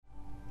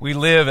We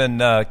live in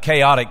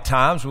chaotic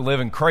times, we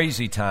live in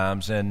crazy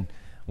times, and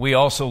we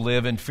also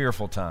live in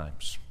fearful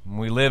times.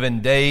 We live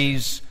in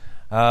days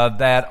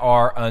that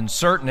are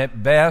uncertain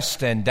at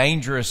best and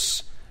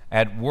dangerous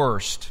at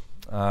worst.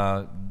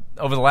 Over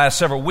the last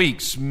several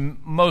weeks,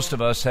 most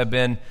of us have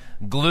been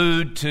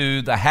glued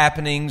to the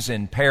happenings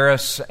in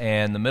Paris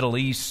and the Middle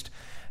East,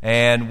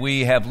 and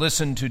we have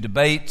listened to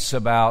debates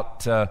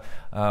about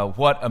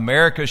what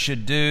America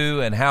should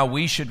do and how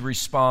we should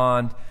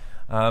respond,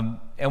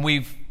 and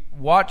we've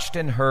watched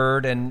and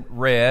heard and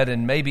read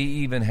and maybe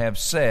even have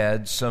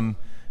said some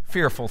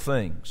fearful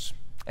things.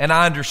 And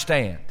I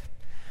understand.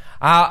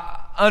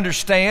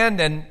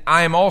 And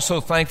I am also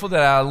thankful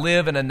that I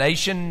live in a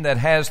nation that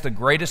has the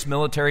greatest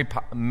military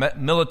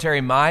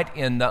might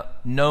in the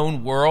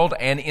known world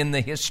and in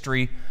the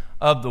history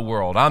of the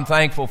world. I'm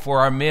thankful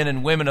for our men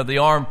and women of the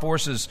armed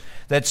forces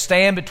that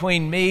stand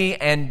between me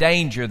and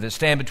danger, that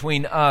stand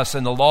between us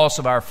and the loss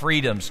of our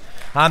freedoms.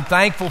 I'm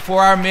thankful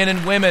for our men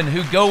and women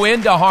who go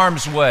into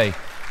harm's way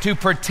to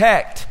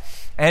protect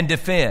and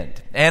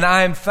defend. And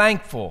I am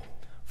thankful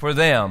for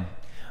them.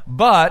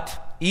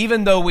 But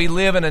even though we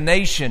live in a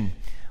nation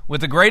with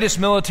the greatest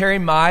military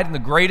might and the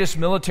greatest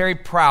military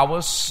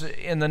prowess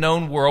in the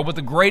known world, with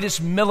the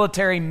greatest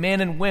military men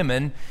and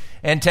women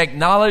and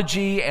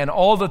technology and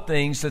all the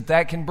things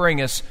that can bring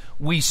us,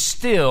 we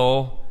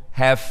still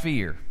have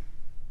fear.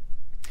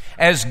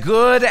 As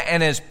good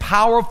and as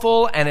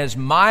powerful and as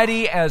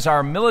mighty as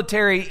our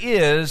military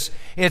is,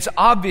 it's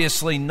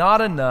obviously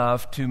not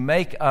enough to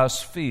make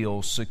us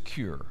feel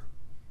secure.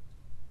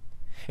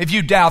 If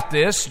you doubt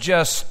this,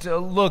 just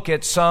look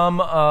at some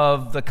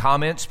of the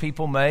comments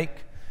people make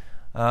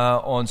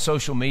on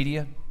social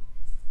media.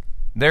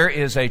 There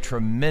is a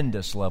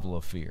tremendous level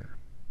of fear.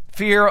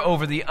 Fear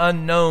over the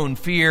unknown,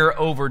 fear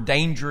over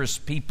dangerous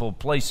people,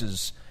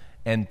 places,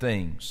 and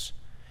things.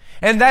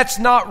 And that's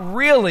not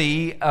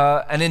really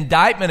an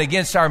indictment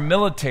against our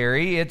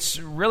military. It's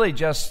really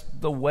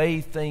just the way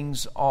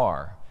things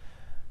are.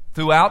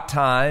 Throughout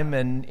time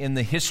and in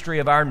the history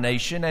of our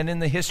nation and in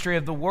the history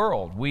of the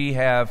world, we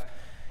have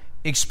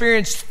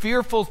experienced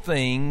fearful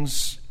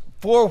things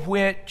for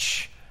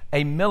which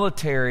a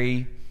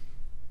military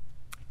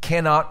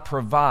cannot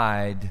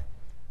provide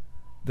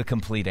the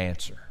complete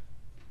answer.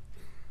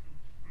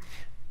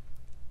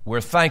 We're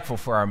thankful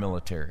for our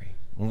military.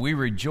 We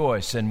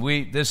rejoice, and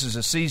this is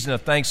a season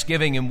of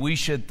thanksgiving, and we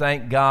should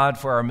thank God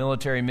for our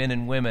military men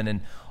and women and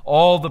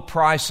all the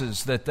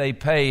prices that they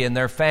pay and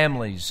their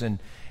families, and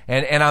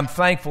I'm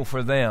thankful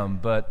for them.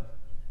 But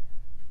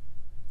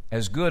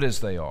as good as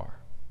they are,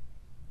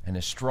 and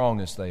as strong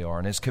as they are,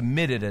 and as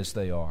committed as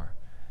they are,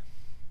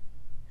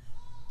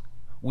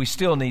 we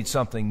still need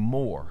something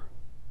more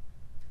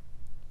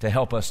to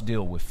help us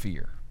deal with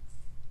fear.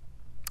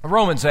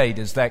 Romans 8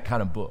 is that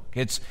kind of book.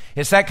 It's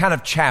that kind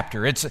of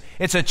chapter. It's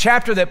a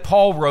chapter that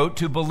Paul wrote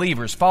to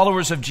believers,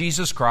 followers of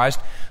Jesus Christ,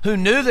 who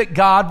knew that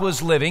God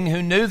was living,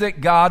 who knew that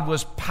God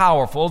was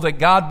powerful, that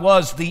God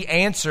was the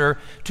answer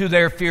to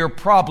their fear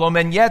problem,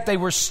 and yet they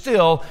were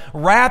still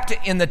wrapped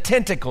in the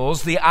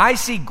tentacles, the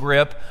icy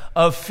grip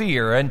of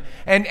fear,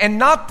 and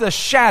not the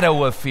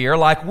shadow of fear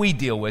like we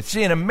deal with.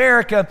 See, in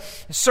America,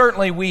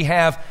 certainly we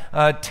have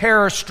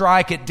terror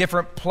strike at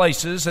different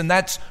places, and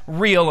that's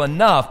real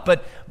enough,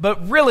 but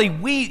really,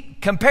 we,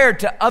 compared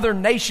to other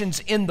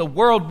nations in the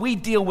world, we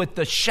deal with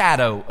the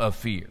shadow of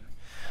fear.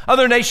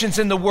 Other nations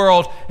in the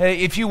world,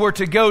 if you were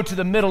to go to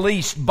the Middle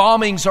East,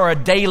 bombings are a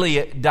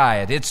daily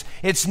diet.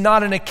 It's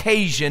not an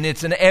occasion,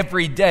 it's an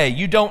everyday.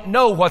 You don't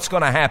know what's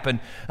going to happen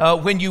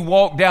when you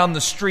walk down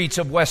the streets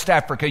of West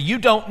Africa. You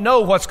don't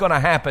know what's going to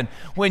happen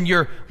when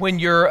you're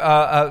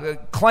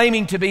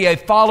claiming to be a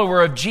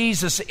follower of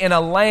Jesus in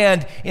a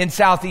land in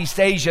Southeast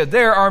Asia.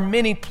 There are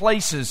many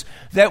places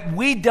that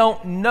we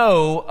don't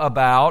know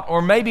about,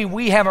 or maybe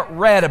we haven't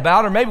read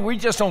about, or maybe we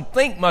just don't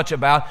think much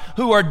about,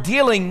 who are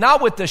dealing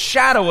not with the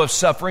shadow of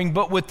suffering,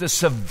 but with the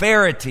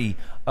severity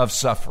of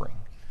suffering.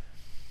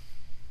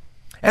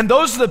 And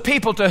those are the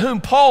people to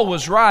whom Paul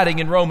was writing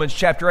in Romans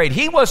chapter 8.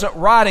 He wasn't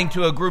writing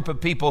to a group of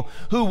people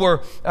who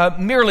were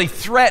merely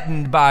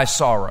threatened by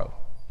sorrow.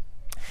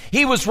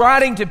 He was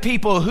writing to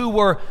people who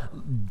were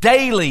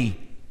daily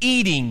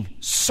eating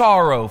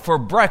sorrow for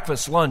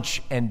breakfast,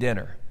 lunch, and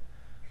dinner.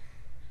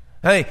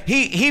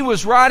 He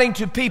was writing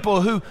to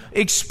people who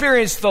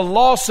experienced the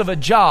loss of a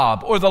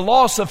job or the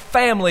loss of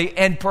family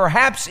and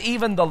perhaps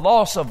even the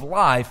loss of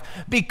life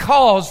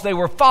because they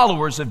were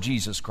followers of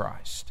Jesus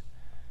Christ.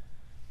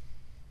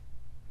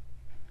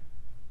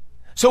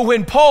 So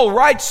when Paul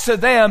writes to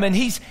them and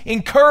he's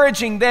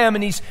encouraging them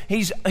and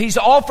he's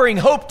offering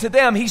hope to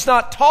them, he's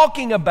not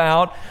talking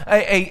about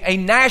a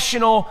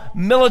national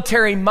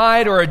military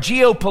might or a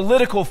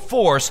geopolitical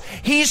force.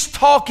 He's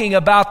talking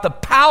about the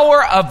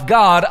power of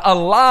God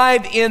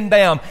alive in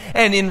them.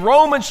 And in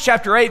Romans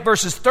chapter 8,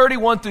 verses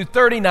 31 through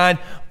 39,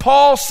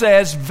 Paul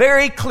says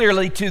very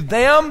clearly to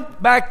them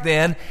back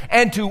then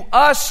and to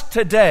us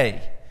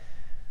today,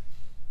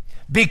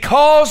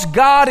 because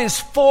God is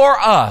for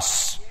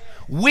us,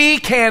 we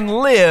can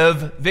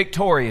live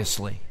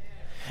victoriously.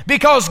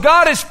 Because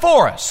God is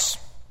for us,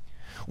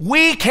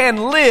 we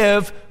can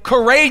live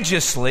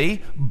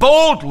courageously,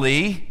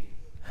 boldly,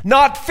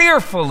 not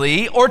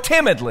fearfully or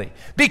timidly.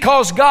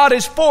 Because God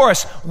is for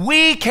us,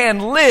 we can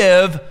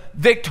live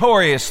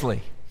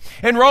victoriously.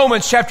 In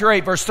Romans chapter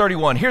 8, verse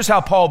 31, here's how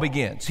Paul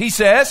begins. He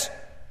says,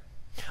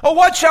 "Oh,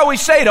 what shall we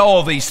say to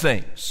all these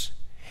things?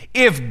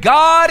 If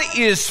God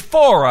is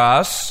for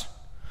us,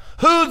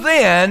 who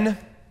then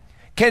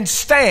can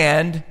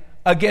stand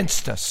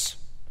against us?"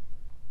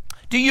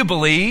 Do you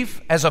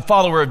believe, as a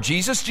follower of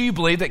Jesus, do you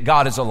believe that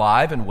God is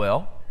alive and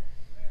well?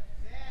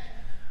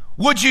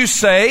 Would you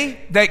say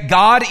that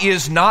God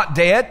is not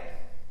dead?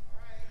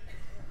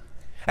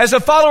 As a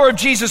follower of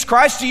Jesus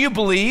Christ, do you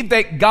believe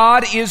that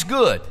God is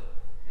good?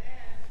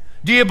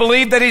 Do you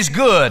believe that He's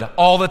good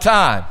all the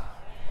time?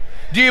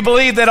 Do you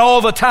believe that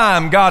all the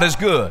time God is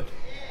good?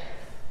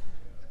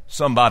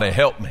 Somebody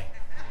help me.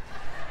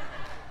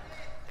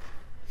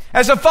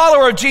 As a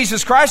follower of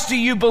Jesus Christ, do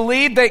you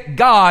believe that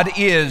God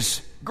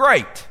is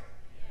great?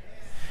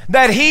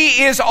 That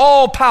He is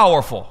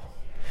all-powerful?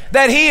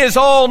 That He is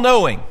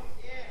all-knowing?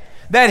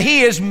 That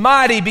He is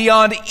mighty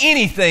beyond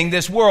anything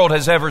this world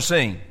has ever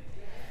seen?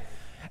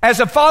 As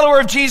a follower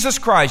of Jesus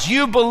Christ,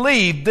 you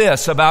believe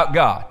this about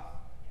God?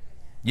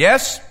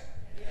 Yes?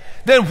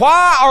 Then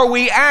why are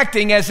we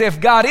acting as if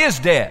God is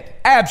dead,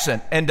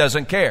 absent, and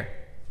doesn't care?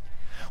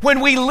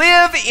 When we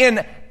live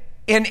in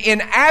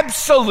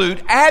absolute,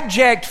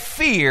 abject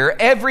fear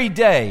every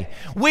day,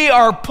 we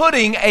are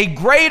putting a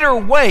greater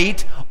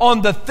weight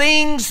on the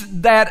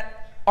things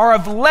that are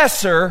of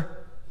lesser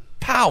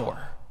power.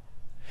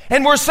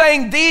 And we're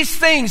saying these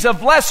things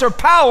of lesser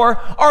power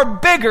are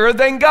bigger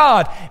than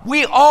God.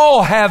 We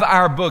all have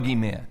our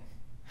boogeymen.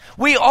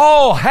 We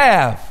all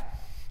have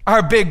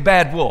our big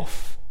bad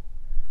wolf.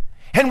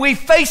 And we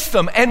face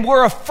them and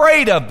we're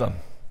afraid of them.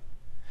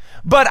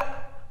 But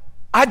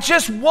I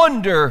just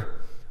wonder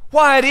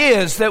why it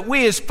is that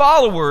we as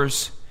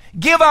followers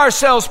give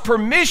ourselves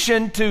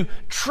permission to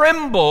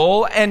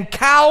tremble and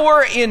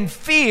cower in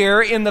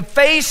fear in the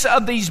face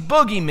of these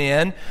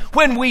boogeymen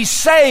when we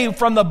say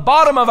from the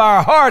bottom of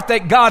our heart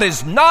that God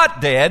is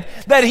not dead,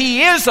 that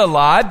He is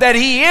alive, that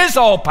He is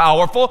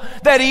all-powerful,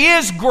 that He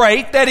is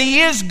great, that He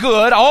is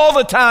good. All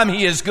the time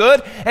He is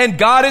good, and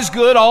God is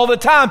good all the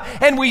time.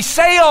 And we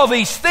say all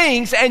these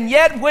things, and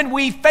yet when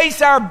we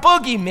face our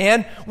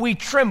boogeymen, we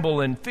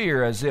tremble in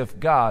fear as if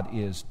God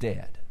is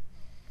dead.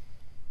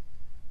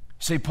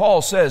 See,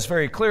 Paul says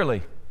very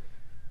clearly,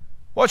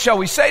 what shall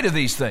we say to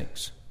these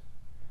things?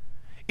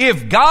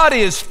 If God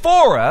is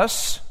for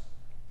us,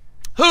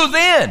 who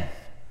then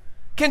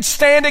can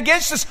stand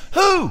against us?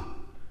 Who?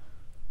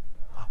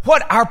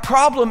 What our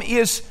problem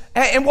is,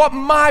 and what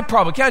my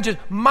problem,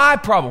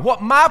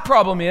 what my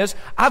problem is,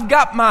 I've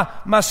got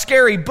my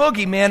scary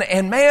boogeymen,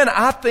 and man,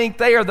 I think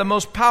they are the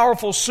most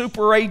powerful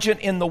super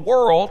agent in the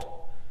world.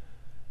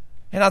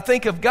 And I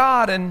think of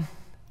God and,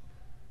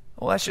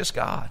 well, that's just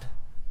God.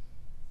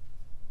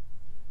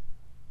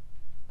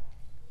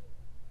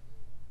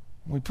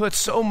 We put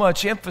so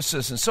much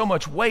emphasis and so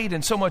much weight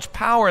and so much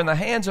power in the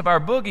hands of our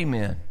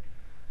boogeymen.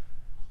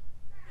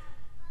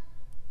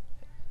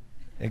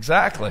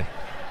 Exactly.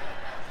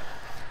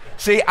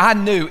 See,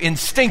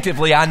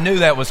 instinctively I knew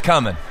that was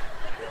coming.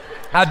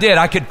 I did.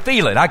 I could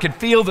feel it. I could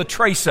feel the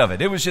trace of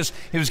it. It was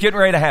getting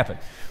ready to happen.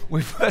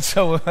 We put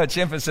so much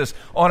emphasis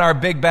on our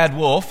big bad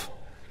wolf.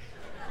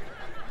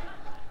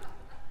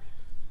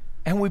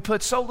 And we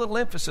put so little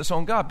emphasis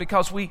on God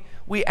because we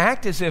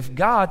act as if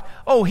God,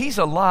 He's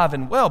alive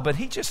and well, but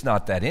He's just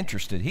not that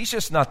interested. He's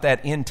just not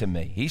that into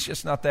me. He's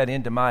just not that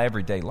into my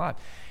everyday life.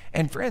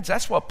 And friends,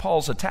 that's what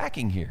Paul's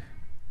attacking here.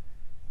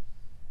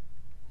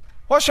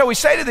 What shall we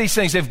say to these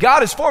things? If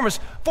God is for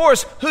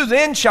us, who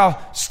then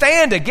shall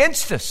stand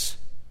against us?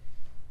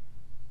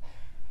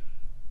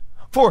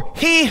 For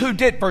he who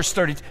did, verse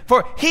 30,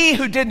 for he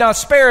who did not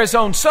spare his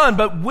own son,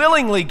 but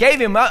willingly gave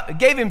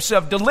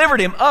himself,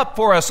 delivered him up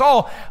for us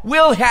all,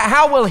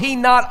 how will he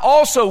not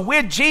also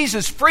with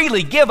Jesus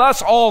freely give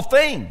us all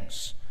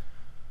things?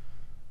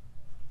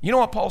 You know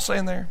what Paul's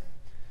saying there?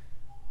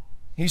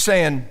 He's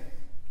saying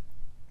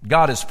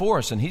God is for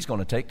us and He's going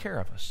to take care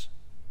of us.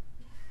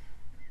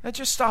 Now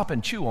just stop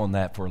and chew on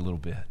that for a little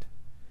bit.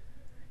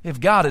 If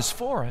God is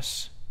for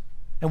us,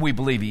 and we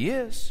believe He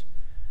is,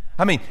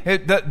 I mean,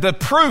 the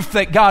proof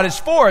that God is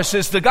for us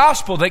is the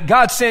gospel, that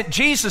God sent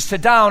Jesus to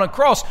die on a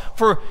cross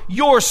for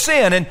your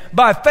sin. And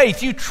by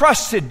faith, you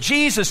trusted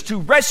Jesus to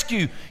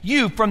rescue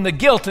you from the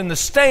guilt and the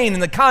stain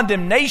and the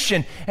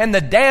condemnation and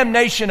the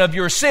damnation of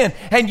your sin.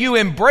 And you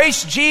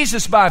embraced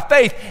Jesus by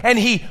faith, and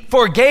He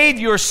forgave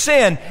your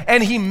sin,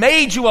 and He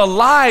made you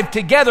alive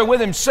together with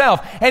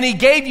Himself. And He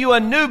gave you a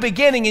new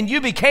beginning, and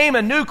you became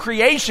a new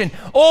creation.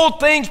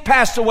 Old things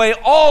passed away.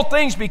 All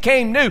things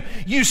became new.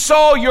 You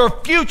saw your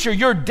future,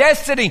 your destiny,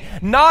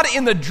 not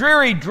in the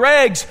dreary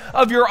dregs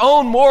of your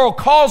own moral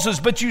causes,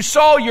 but you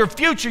saw your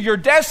future, your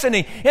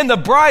destiny in the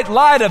bright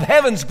light of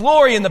heaven's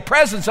glory in the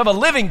presence of a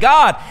living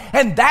God.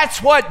 And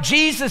that's what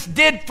Jesus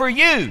did for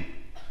you.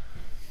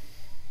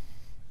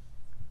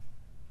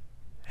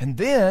 And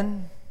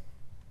then,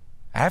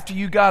 after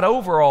you got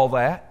over all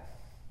that,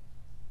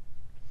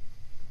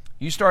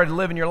 You started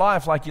living your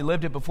life like you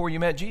lived it before you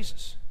met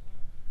Jesus.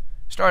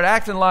 Started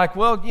acting like,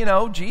 well, you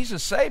know,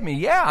 Jesus saved me.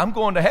 Yeah, I'm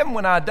going to heaven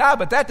when I die,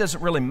 but that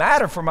doesn't really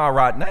matter for my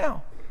right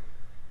now.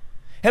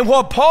 And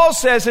what Paul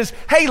says is,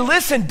 hey,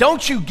 listen,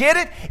 don't you get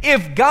it?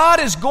 If God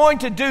is going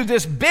to do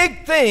this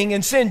big thing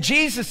and send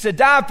Jesus to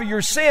die for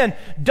your sin,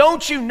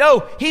 don't you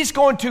know He's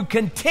going to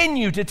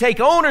continue to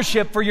take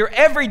ownership for your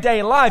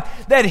everyday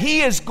life, that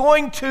He is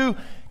going to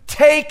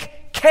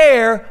take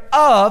care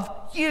of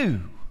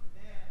you.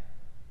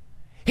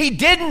 He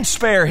didn't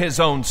spare His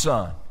own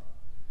Son,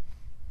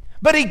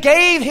 but He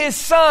gave His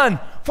Son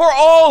for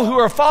all who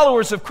are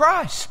followers of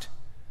Christ.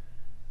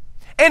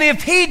 And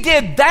if He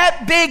did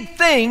that big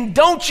thing,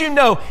 don't you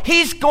know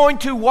He's going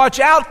to watch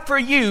out for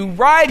you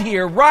right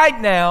here, right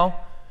now,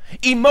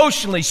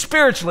 emotionally,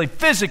 spiritually,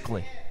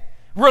 physically,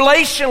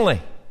 relationally,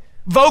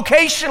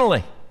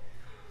 vocationally.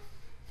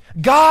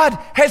 God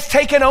has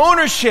taken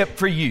ownership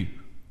for you.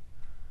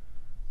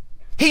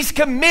 He's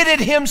committed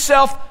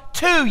Himself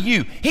to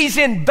you. He's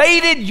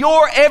invaded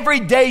your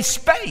everyday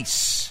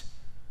space.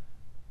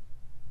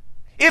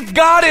 If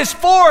God is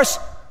for us,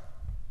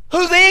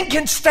 who then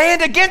can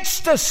stand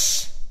against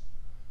us?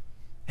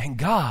 And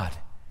God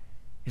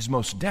is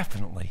most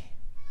definitely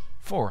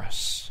for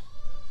us.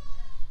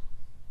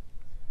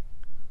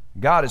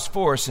 God is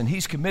for us, and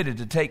He's committed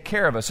to take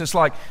care of us. It's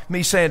like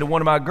me saying to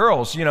one of my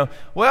girls,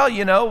 well,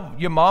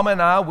 your mama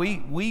and I,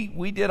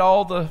 we did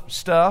all the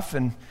stuff,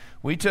 and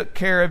we took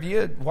care of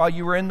you while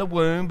you were in the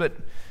womb, but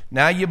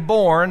now you're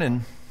born,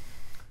 and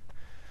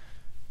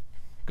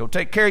go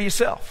take care of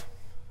yourself.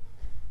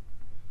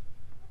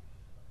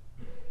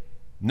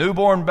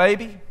 Newborn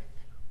baby,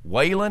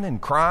 wailing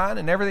and crying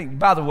and everything.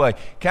 By the way,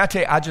 can I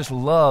tell you, I just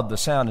love the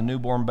sound of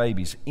newborn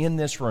babies in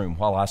this room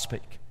while I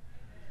speak.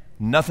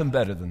 Nothing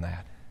better than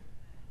that.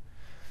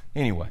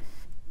 Anyway,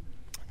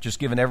 just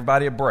giving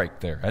everybody a break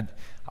there.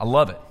 I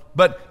love it.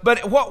 But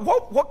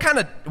what kind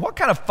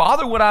of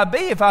father would I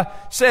be if I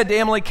said to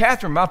Emily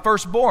Catherine, my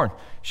firstborn,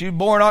 she was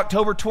born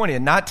October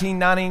 20th,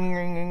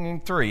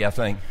 1993, I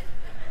think.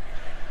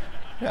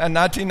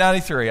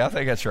 1993, I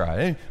think that's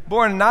right.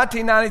 Born in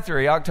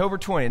 1993, October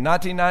 20th,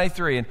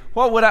 1993. And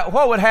what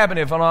would happen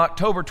if on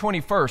October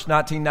 21st,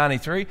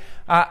 1993,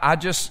 I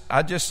just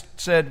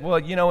said, well,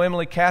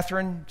 Emily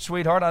Catherine,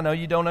 sweetheart, I know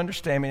you don't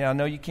understand me. I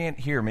know you can't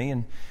hear me,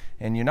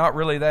 and you're not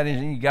really that.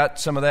 You got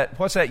some of that.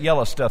 What's that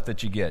yellow stuff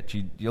that you get?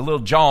 You're a little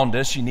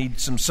jaundiced. You need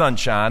some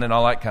sunshine and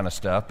all that kind of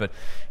stuff.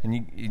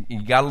 And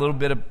you got a little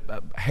bit of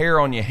hair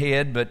on your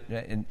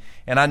head.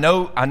 And I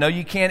know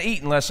you can't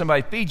eat unless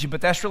somebody feeds you.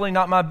 But that's really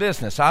not my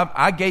business.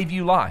 I gave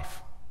you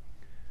life,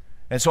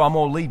 and so I'm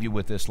going to leave you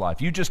with this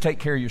life. You just take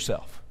care of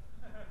yourself.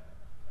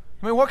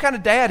 I mean, what kind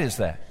of dad is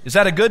that? Is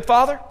that a good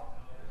father?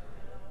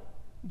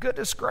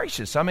 Goodness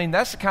gracious! I mean,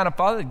 that's the kind of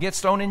father that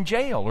gets thrown in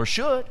jail or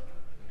should,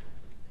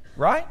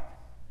 right?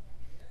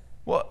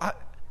 Well,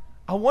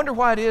 I wonder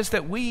why it is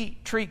that we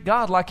treat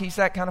God like He's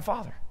that kind of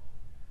father.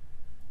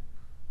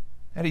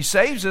 And He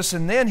saves us,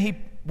 and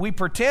then we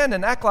pretend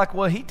and act like,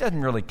 well, He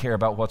doesn't really care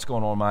about what's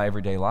going on in my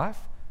everyday life.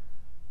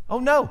 Oh,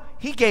 no.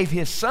 He gave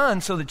His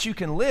Son so that you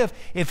can live.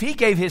 If He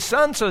gave His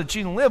Son so that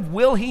you can live,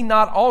 will He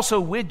not also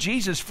with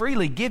Jesus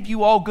freely give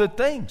you all good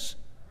things?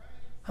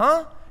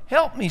 Huh?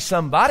 Help me,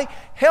 somebody.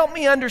 Help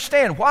me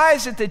understand. Why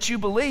is it that you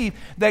believe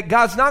that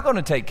God's not going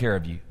to take care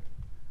of you?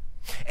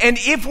 And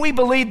if we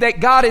believe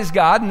that God is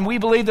God, and we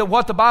believe that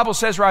what the Bible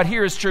says right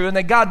here is true, and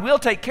that God will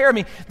take care of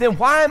me, then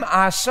why am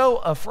I so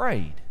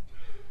afraid?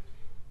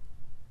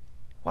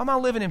 Why am I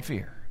living in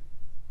fear?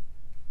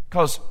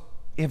 Because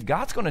if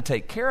God's going to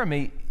take care of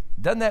me,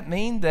 doesn't that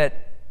mean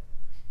that,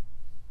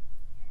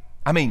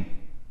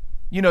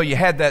 you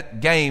had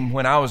that game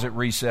when I was at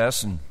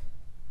recess and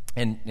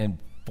in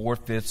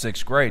 4th, 5th,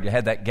 6th grade. You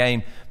had that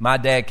game, my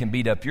dad can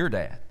beat up your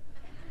dad,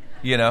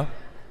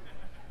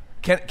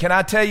 Can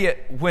I tell you,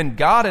 when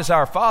God is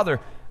our Father,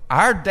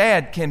 our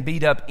dad can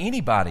beat up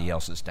anybody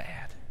else's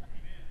dad.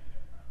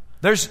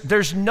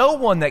 There's no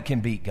one that can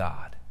beat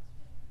God.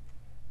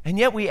 And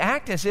yet we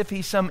act as if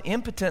He's some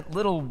impotent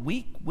little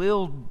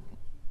weak-willed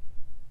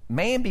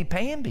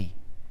mamby-pamby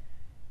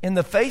in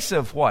the face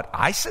of what,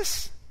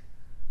 ISIS?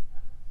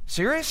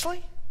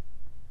 Seriously?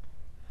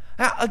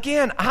 Now,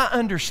 again, I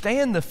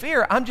understand the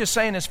fear. I'm just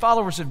saying, as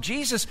followers of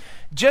Jesus,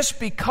 just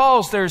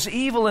because there's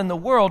evil in the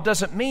world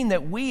doesn't mean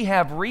that we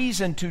have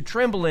reason to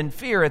tremble in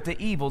fear at the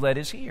evil that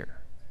is here.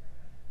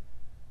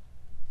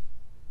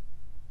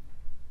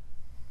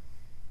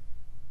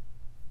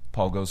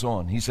 Paul goes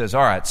on. He says,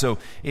 all right, so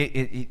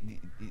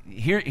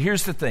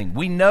here's the thing.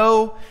 We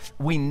know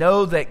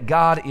that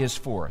God is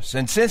for us.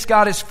 And since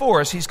God is for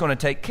us, He's going to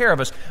take care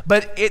of us.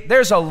 But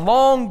there's a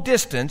long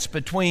distance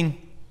between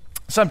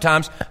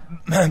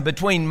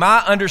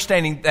my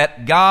understanding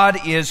that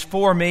God is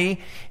for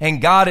me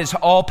and God is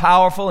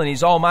all-powerful and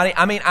He's almighty.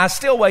 I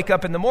still wake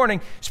up in the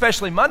morning,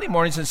 especially Monday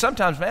mornings, and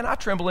sometimes, man, I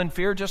tremble in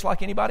fear just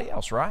like anybody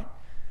else, right?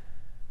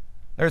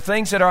 There are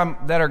things that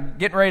are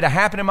getting ready to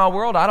happen in my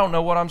world. I don't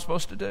know what I'm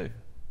supposed to do.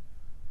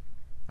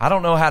 I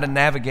don't know how to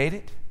navigate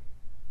it.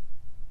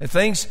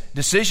 The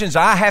decisions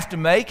I have to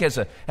make as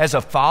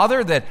a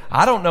father that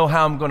I don't know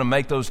how I'm going to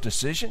make those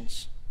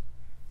decisions.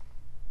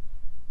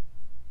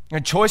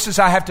 And choices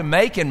I have to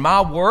make in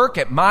my work,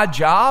 at my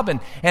job,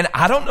 and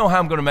I don't know how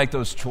I'm going to make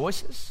those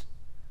choices.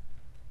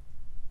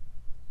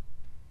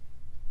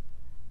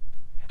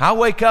 I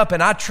wake up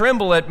and I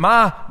tremble at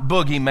my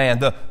boogeyman,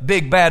 the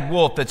big bad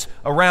wolf that's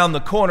around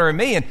the corner of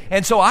me.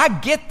 And so I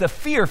get the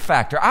fear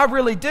factor. I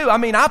really do. I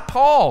mean, I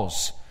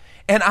pause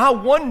and I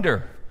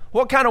wonder,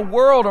 what kind of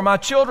world are my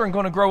children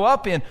going to grow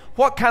up in?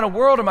 What kind of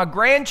world are my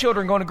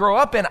grandchildren going to grow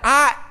up in?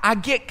 I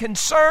get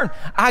concerned.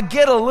 I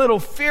get a little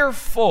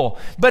fearful.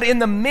 But in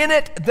the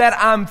minute that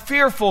I'm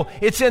fearful,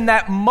 it's in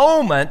that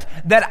moment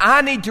that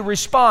I need to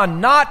respond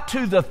not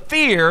to the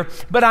fear,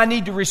 but I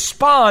need to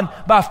respond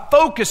by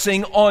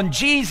focusing on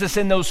Jesus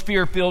in those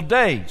fear-filled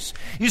days.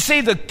 You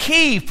see, the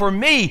key for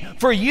me,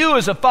 for you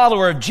as a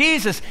follower of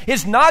Jesus,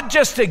 is not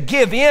just to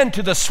give in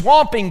to the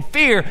swamping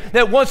fear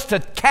that wants to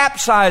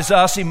capsize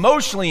us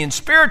emotionally and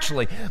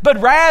spiritually,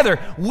 but rather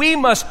we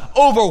must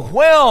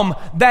overwhelm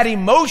that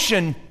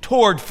emotion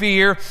toward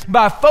fear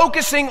by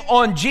focusing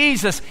on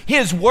Jesus,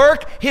 His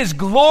work, His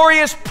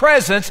glorious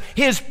presence,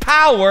 His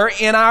power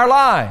in our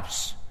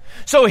lives.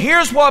 So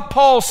here's what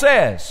Paul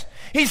says.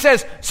 He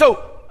says,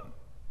 so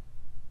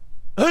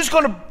who's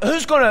going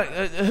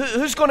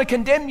to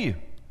condemn you?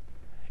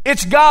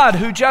 It's God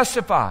who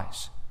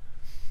justifies.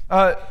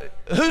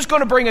 Who's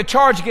going to bring a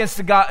charge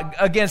against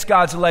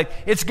God's elect?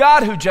 It's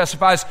God who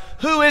justifies.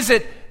 Who is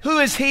it? Who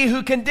is he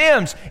who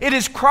condemns? It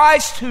is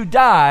Christ who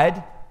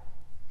died,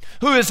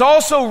 who is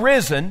also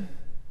risen,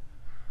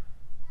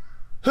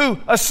 who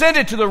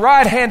ascended to the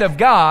right hand of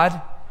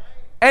God,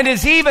 and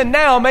is even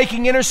now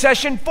making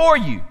intercession for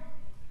you.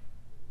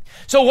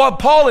 So what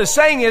Paul is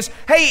saying is,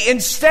 hey,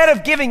 instead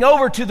of giving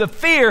over to the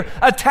fear,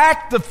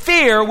 attack the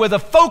fear with a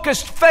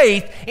focused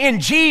faith in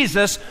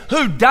Jesus,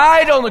 who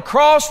died on the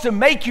cross to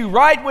make you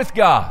right with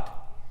God.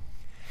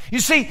 You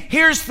see,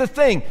 here's the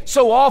thing.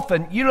 So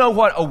often, you know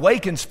what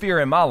awakens fear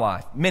in my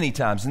life many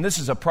times, and this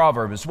is a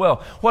proverb as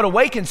well. What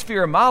awakens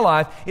fear in my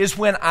life is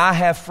when I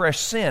have fresh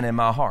sin in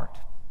my heart.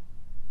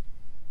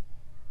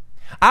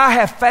 I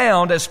have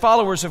found, as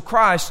followers of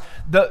Christ,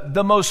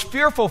 the most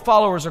fearful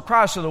followers of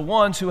Christ are the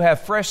ones who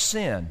have fresh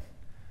sin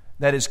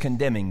that is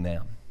condemning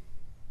them.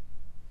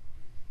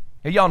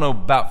 Now, y'all know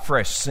about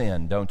fresh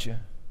sin, don't you?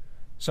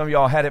 Some of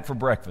y'all had it for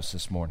breakfast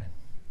this morning.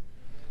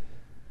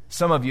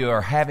 Some of you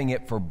are having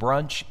it for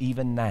brunch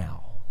even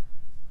now.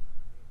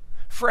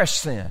 Fresh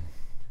sin.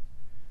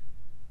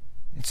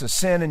 It's a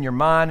sin in your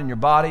mind, in your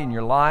body, in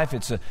your life.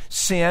 It's a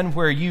sin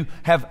where you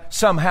have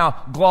somehow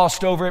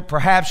glossed over it.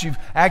 Perhaps you've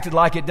acted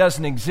like it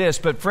doesn't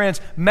exist. But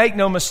friends, make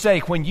no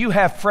mistake, when you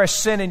have fresh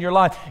sin in your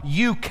life,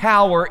 you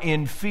cower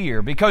in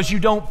fear because you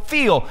don't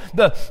feel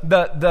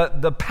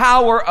the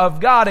power of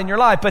God in your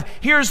life. But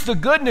here's the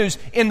good news.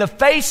 In the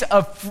face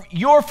of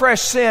your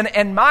fresh sin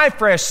and my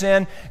fresh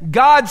sin,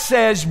 God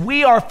says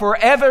we are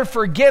forever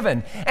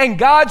forgiven. And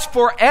God's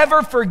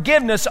forever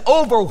forgiveness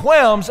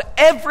overwhelms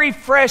every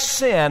fresh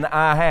sin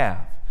I have.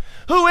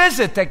 Who is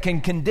it that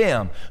can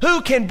condemn?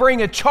 Who can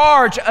bring a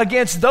charge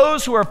against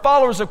those who are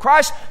followers of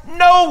Christ?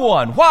 No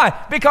one. Why?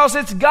 Because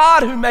it's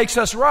God who makes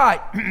us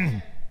right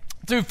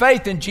through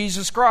faith in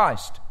Jesus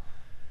Christ.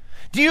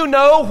 Do you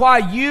know why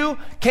you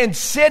can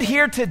sit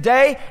here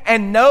today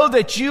and know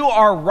that you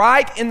are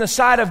right in the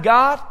sight of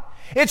God?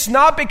 It's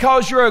not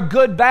because you're a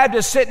good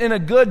Baptist sitting in a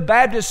good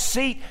Baptist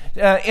seat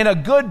in a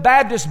good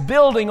Baptist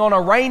building on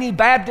a rainy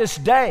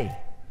Baptist day.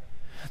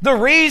 The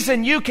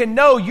reason you can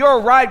know you're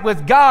right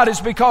with God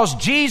is because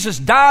Jesus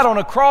died on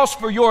a cross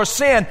for your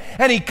sin,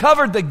 and He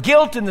covered the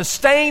guilt and the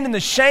stain and the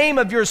shame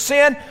of your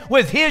sin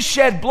with His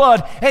shed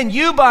blood, and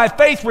you by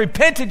faith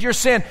repented your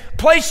sin,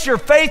 placed your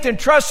faith and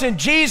trust in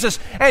Jesus,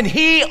 and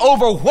He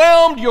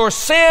overwhelmed your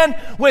sin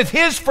with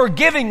His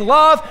forgiving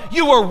love.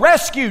 You were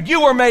rescued.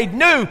 You were made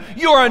new.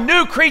 You are a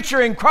new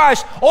creature in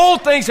Christ.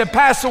 Old things have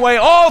passed away.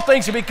 All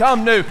things have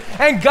become new.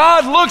 And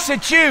God looks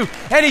at you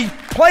and He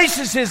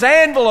places His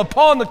anvil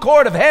upon the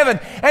court of heaven,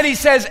 and He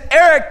says,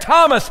 Eric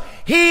Thomas,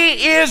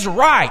 he is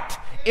right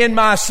in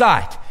my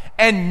sight,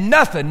 and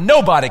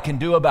nobody can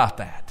do about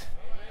that.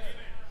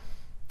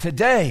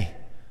 Today,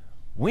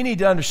 we need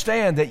to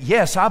understand that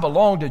yes, I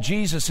belong to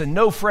Jesus, and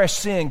no fresh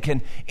sin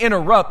can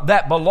interrupt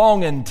that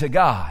belonging to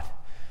God.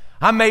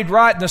 I'm made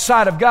right in the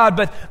sight of God,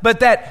 but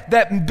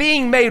that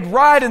being made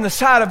right in the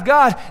sight of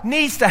God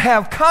needs to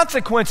have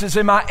consequences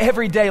in my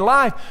everyday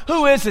life.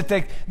 Who is it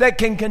that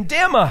can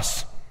condemn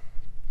us?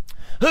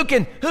 Who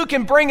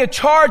can bring a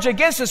charge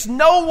against us?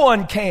 No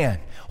one can.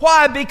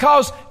 Why?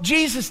 Because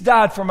Jesus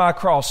died for my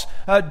cross,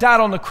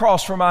 died on the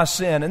cross for my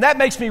sin. And that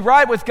makes me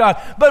right with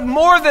God. But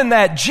more than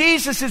that,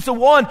 Jesus is the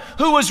one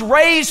who was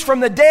raised from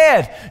the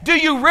dead. Do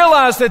you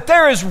realize that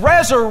there is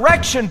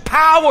resurrection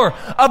power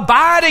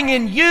abiding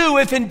in you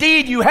if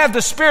indeed you have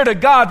the Spirit of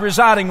God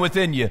residing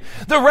within you?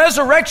 The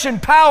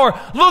resurrection power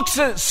looks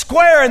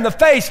square in the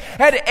face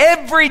at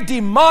every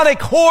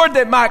demonic horde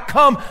that might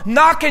come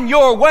knocking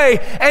your way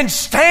and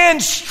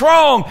stands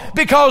strong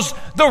because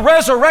the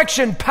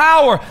resurrection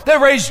power that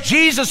raised raised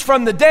Jesus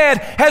from the dead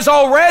has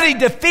already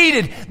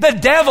defeated the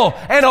devil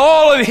and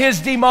all of his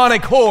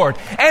demonic horde.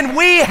 And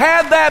we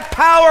have that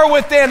power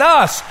within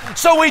us,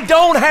 so we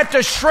don't have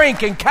to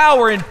shrink and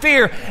cower in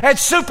fear at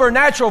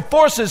supernatural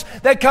forces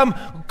that come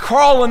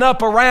crawling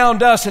up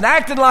around us and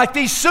acting like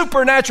these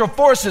supernatural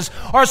forces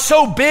are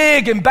so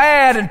big and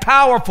bad and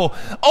powerful.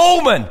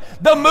 Omen,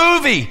 the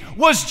movie,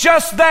 was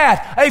just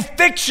that, a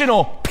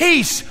fictional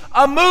piece,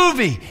 a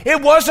movie. It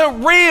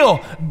wasn't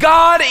real.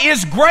 God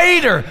is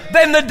greater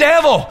than the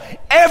devil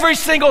every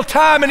single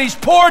time, and He's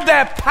poured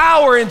that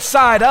power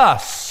inside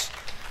us.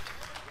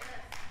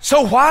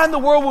 So why in the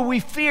world would we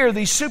fear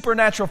these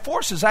supernatural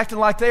forces, acting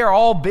like they are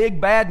all big,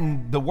 bad,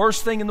 and the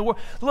worst thing in the world?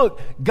 Look,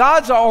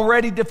 God's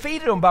already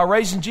defeated them by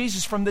raising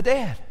Jesus from the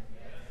dead.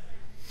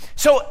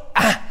 So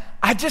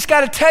I just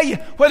got to tell you,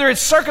 whether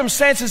it's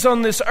circumstances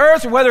on this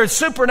earth or whether it's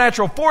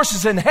supernatural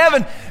forces in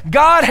heaven,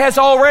 God has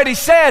already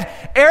said,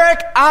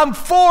 Eric, I'm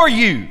for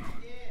you.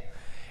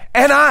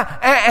 And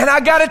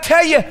I got to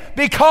tell you,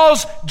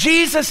 because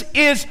Jesus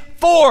is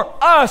for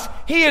us,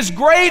 He is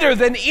greater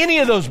than any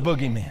of those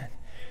boogeymen.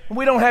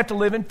 We don't have to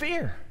live in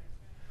fear.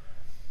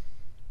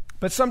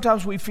 But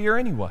sometimes we fear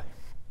anyway.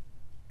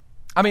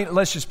 I mean,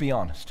 let's just be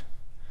honest.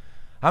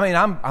 I mean,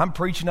 I'm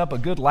preaching up a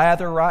good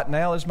lather right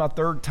now. This is my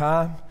third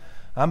time.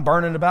 I'm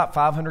burning about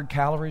 500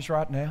 calories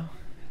right now.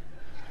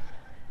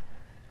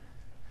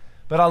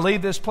 But I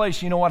leave this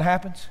place, you know what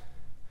happens?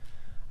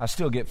 I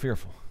still get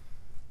fearful.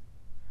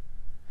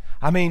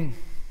 I mean,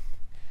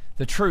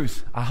 the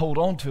truth, I hold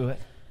on to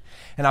it.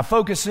 And I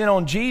focus in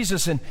on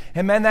Jesus, and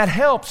man, that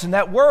helps, and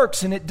that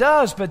works, and it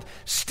does. But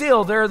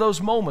still, there are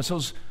those moments,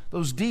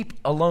 those deep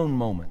alone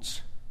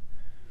moments,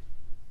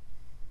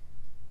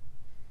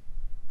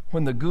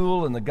 when the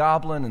ghoul and the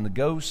goblin and the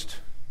ghost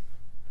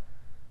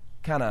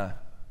kind of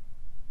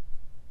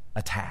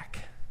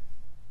attack.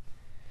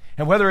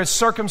 And whether it's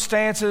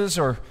circumstances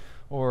or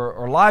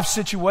life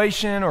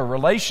situation or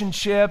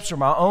relationships or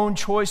my own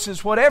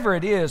choices, whatever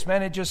it is,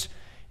 man,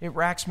 it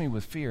racks me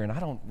with fear, and I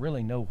don't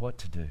really know what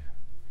to do.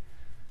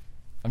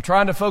 I'm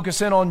trying to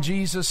focus in on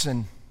Jesus,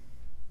 and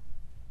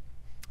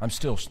I'm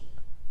still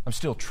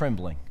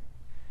trembling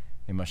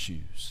in my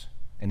shoes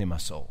and in my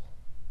soul.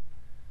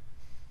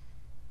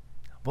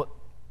 But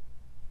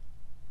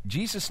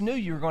Jesus knew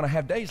you were going to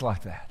have days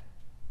like that.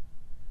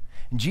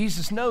 And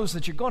Jesus knows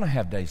that you're going to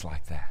have days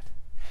like that.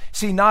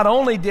 See, not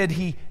only did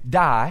He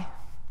die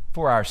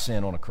for our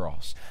sin on a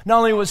cross, not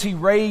only was He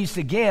raised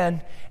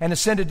again and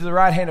ascended to the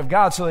right hand of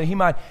God so that He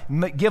might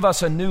give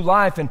us a new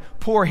life and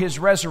pour His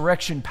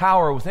resurrection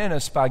power within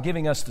us by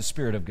giving us the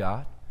Spirit of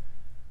God,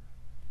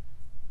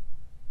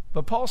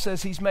 but Paul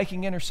says He's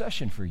making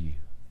intercession for you.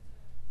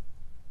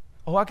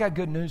 Oh, I got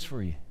good news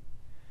for you.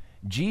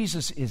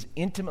 Jesus is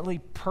intimately,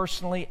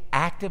 personally,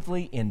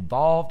 actively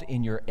involved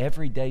in your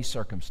everyday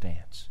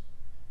circumstance.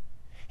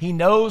 He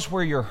knows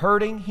where you're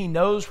hurting. He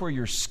knows where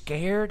you're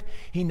scared.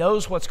 He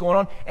knows what's going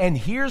on. And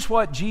here's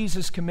what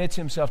Jesus commits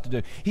Himself to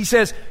do. He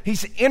says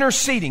He's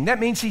interceding.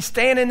 That means He's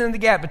standing in the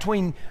gap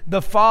between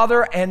the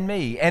Father and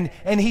me. And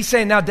He's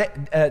saying, now,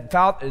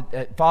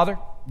 Father,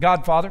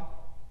 God Father,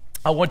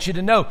 I want you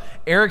to know,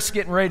 Eric's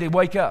getting ready to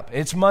wake up.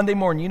 It's Monday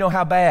morning. You know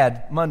how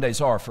bad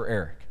Mondays are for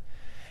Eric.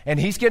 And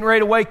he's getting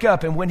ready to wake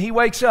up. And when he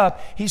wakes up,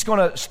 he's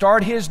going to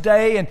start his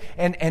day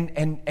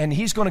and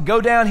he's going to go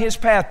down his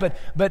path.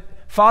 But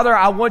Father,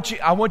 I want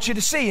you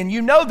to see, and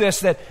you know this,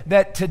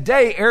 that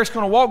today Eric's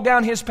going to walk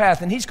down his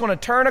path and he's going to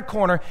turn a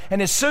corner.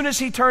 And as soon as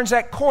he turns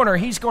that corner,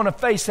 he's going to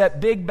face that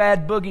big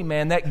bad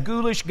boogeyman, that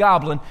ghoulish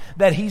goblin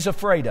that he's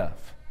afraid of.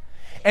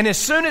 And as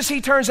soon as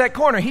he turns that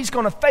corner, he's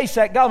going to face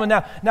that goblin.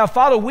 Now,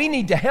 Father, we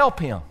need to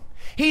help him.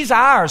 He's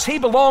ours. He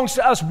belongs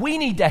to us. We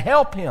need to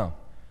help him.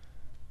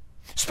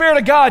 Spirit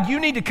of God, you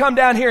need to come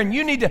down here and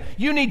you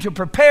need to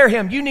prepare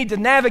him. You need to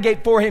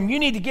navigate for him. You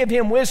need to give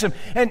him wisdom.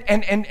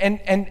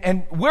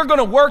 And we're going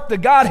to work the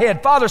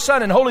Godhead, Father,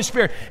 Son, and Holy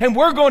Spirit. And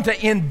we're going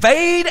to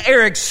invade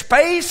Eric's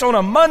space on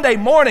a Monday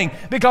morning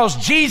because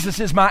Jesus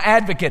is my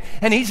advocate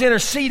and He's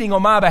interceding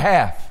on my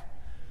behalf.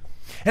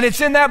 And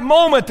it's in that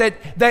moment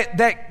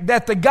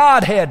that the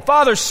Godhead,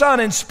 Father, Son,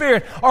 and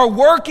Spirit are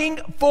working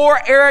for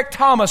Eric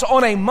Thomas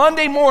on a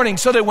Monday morning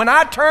so that when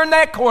I turn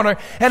that corner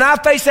and I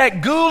face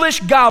that ghoulish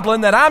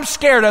goblin that I'm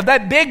scared of,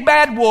 that big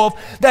bad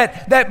wolf,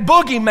 that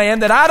boogeyman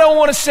that I don't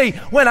want to see,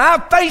 when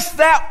I face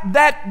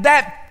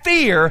that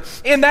fear,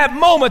 in that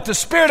moment, the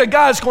Spirit of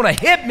God is going to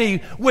hit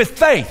me with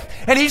faith.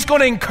 And He's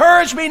going to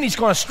encourage me and He's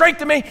going to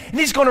strengthen me and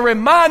He's going to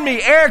remind me,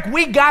 Eric,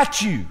 we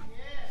got you.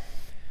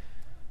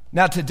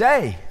 Now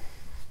today,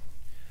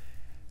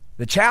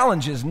 the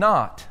challenge is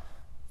not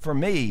for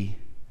me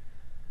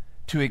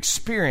to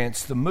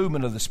experience the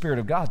movement of the Spirit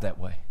of God that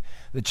way.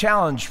 The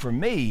challenge for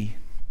me,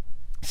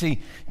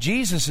 see,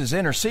 Jesus is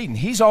interceding.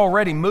 He's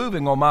already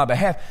moving on my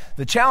behalf.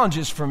 The challenge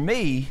is for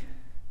me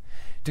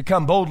to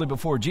come boldly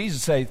before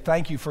Jesus and say,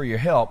 thank you for your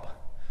help.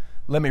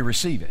 Let me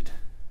receive it.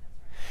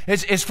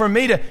 It's for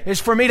me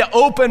to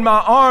open my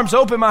arms,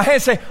 open my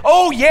hands, say,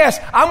 oh yes,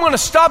 I'm going to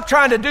stop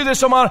trying to do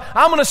this on my own.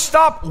 I'm going to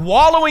stop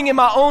wallowing in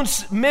my own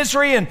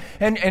misery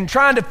and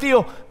trying to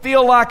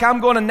feel like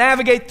I'm going to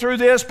navigate through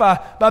this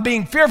by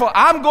being fearful.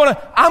 I'm going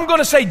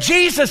to say,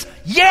 Jesus,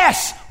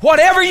 yes,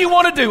 whatever you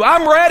want to do,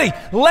 I'm ready.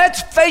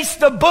 Let's face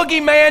the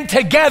boogeyman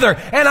together,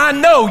 and I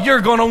know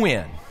you're going to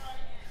win.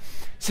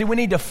 See, we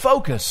need to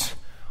focus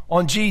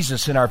on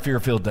Jesus in our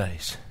fear-filled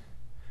days.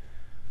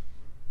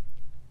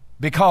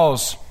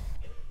 Because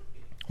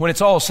when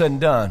it's all said and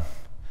done,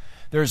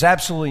 there's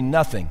absolutely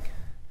nothing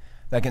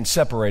that can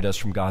separate us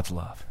from God's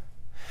love.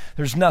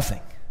 There's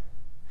nothing.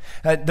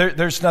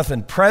 There's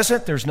nothing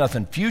present. There's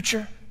nothing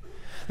future.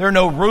 There are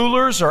no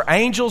rulers or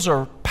angels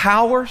or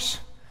powers.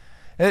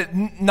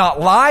 Not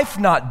life,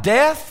 not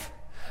death,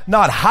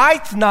 not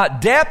height,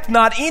 not depth,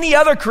 not any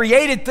other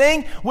created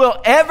thing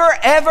will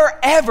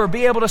ever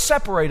be able to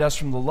separate us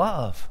from the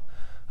love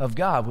of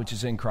God, which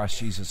is in Christ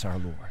Jesus our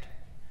Lord.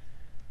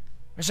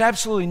 There's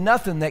absolutely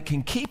nothing that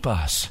can keep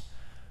us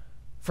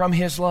from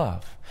His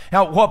love.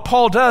 Now, what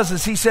Paul does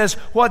is he says,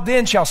 what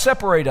then shall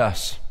separate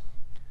us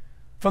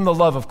from the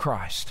love of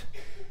Christ?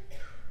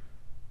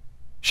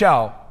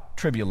 Shall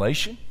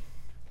tribulation,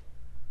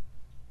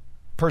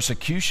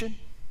 persecution,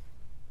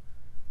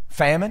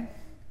 famine,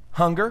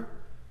 hunger,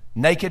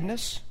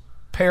 nakedness,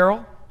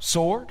 peril,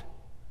 sword?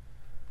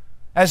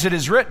 As it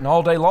is written,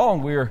 all day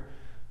long we are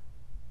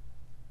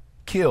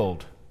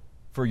killed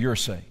for your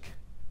sake.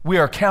 We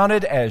are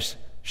counted as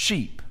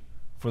sheep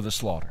for the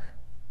slaughter.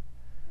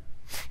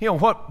 You know,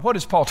 what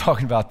is Paul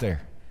talking about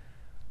there?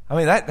 I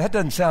mean, that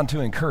doesn't sound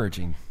too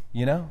encouraging,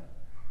 you know?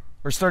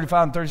 Verse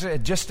 35 and 36,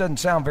 it just doesn't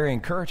sound very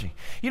encouraging.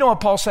 You know what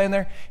Paul's saying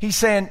there? He's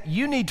saying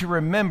you need to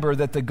remember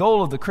that the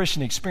goal of the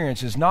Christian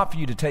experience is not for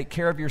you to take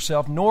care of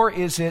yourself, nor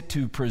is it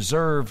to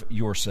preserve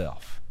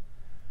yourself.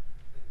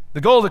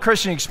 The goal of the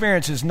Christian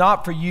experience is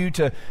not for you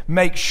to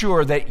make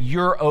sure that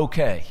you're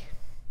okay.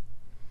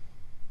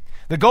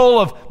 The goal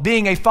of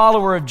being a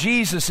follower of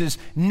Jesus is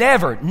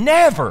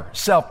never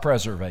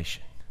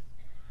self-preservation.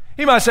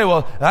 You might say,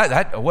 well,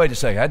 wait a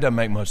second, that doesn't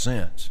make much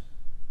sense.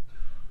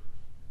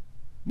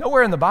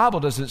 Nowhere in the Bible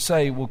does it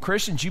say, well,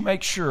 Christians, you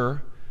make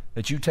sure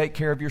that you take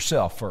care of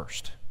yourself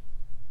first.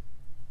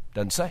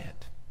 Doesn't say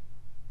it.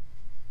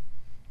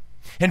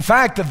 In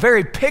fact, the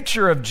very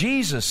picture of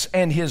Jesus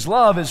and His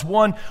love is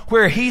one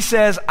where He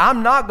says,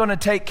 I'm not going to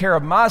take care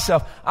of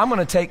myself, I'm going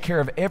to take care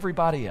of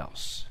everybody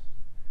else.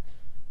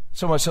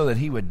 So much so that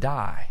He would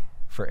die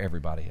for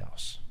everybody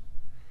else.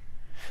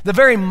 The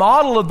very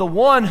model of the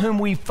one whom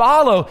we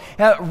follow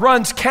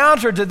runs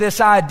counter to this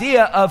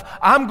idea of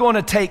I'm going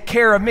to take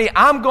care of me.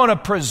 I'm going to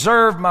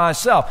preserve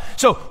myself.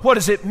 So what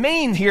does it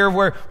mean here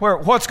where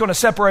what's going to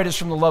separate us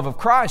from the love of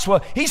Christ?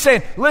 Well, he's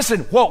saying,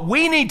 listen, what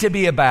we need to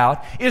be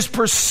about is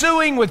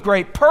pursuing with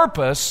great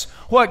purpose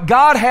what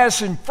God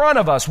has in front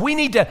of us. We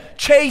need to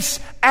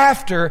chase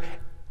after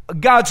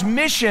God's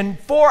mission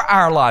for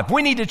our life.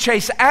 We need to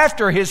chase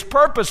after His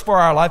purpose for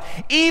our life,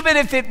 even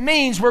if it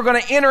means we're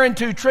going to enter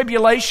into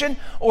tribulation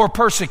or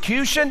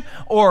persecution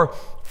or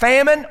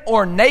famine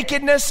or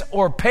nakedness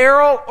or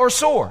peril or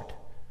sword.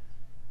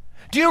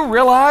 Do you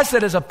realize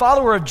that as a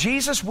follower of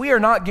Jesus, we are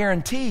not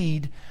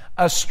guaranteed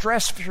a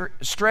stress-free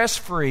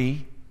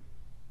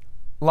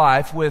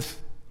life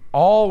with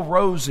all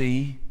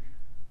rosy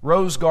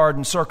rose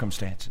garden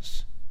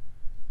circumstances?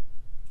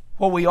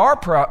 What we are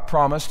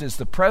promised is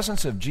the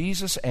presence of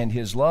Jesus and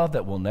His love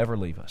that will never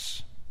leave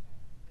us.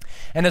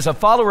 And as a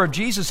follower of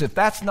Jesus, if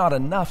that's not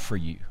enough for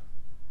you,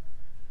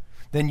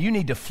 then you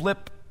need to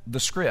flip the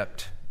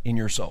script in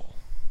your soul.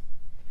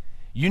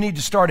 You need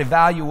to start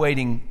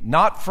evaluating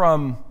not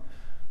from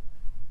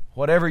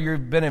whatever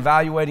you've been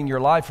evaluating your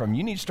life from.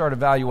 You need to start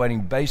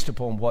evaluating based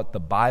upon what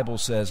the Bible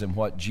says and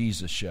what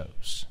Jesus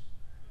shows.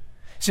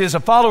 See, as a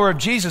follower of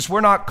Jesus,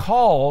 we're not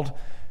called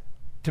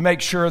to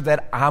make sure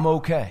that I'm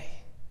okay.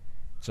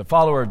 As a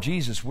follower of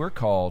Jesus, we're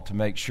called to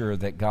make sure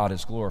that God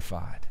is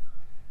glorified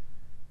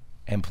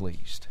and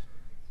pleased.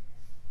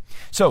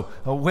 So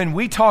when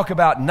we talk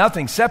about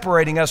nothing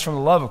separating us from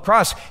the love of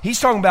Christ, he's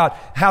talking about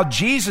how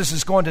Jesus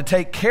is going to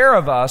take care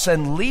of us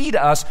and lead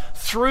us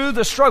through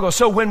the struggle.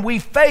 So when we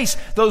face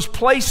those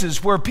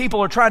places where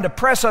people are trying to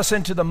press us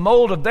into the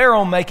mold of their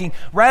own making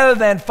rather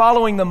than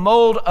following the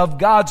mold of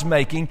God's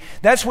making,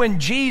 that's when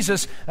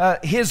Jesus,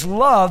 His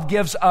love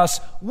gives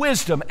us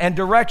wisdom and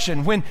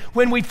direction.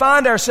 When we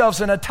find ourselves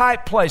in a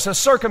tight place, a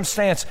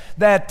circumstance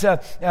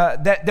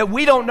that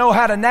we don't know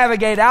how to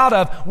navigate out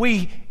of,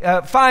 we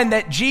find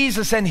that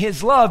Jesus and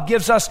His love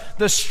gives us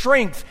the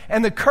strength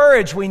and the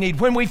courage we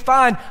need. When we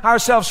find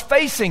ourselves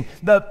facing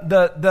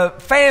the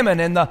famine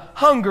and the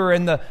hunger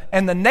and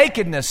the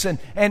nakedness and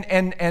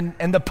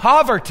the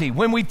poverty,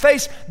 when we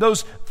face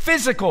those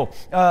physical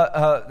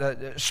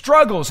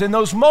struggles, in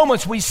those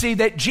moments we see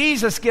that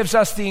Jesus gives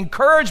us the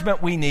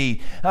encouragement we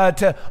need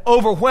to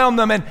overwhelm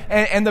them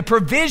and the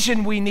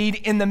provision we need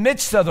in the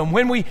midst of them.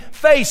 When we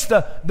face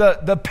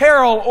the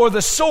peril or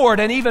the sword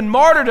and even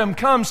martyrdom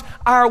comes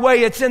our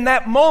way, it's in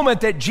that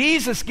moment that Jesus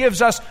Jesus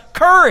gives us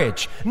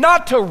courage,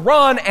 not to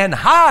run and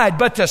hide,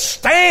 but to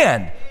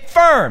stand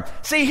firm.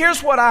 See,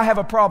 here's what I have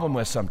a problem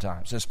with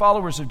sometimes. As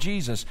followers of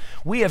Jesus,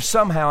 we have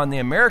somehow, in the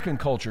American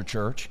culture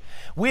church,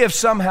 we have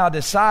somehow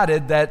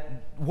decided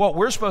that what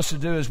we're supposed to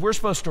do is we're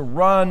supposed to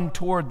run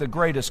toward the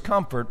greatest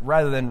comfort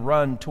rather than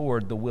run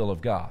toward the will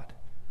of God.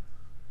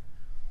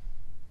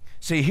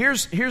 See,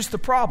 here's the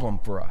problem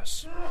for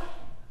us.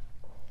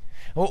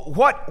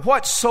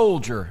 What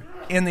soldier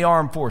in the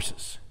armed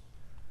forces,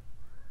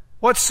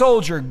 what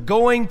soldier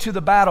going to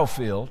the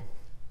battlefield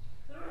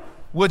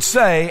would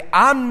say,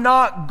 I'm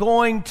not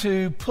going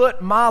to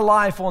put my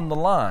life on the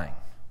line,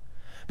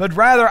 but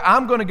rather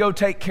I'm going to go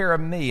take care of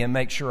me and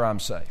make sure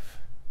I'm safe?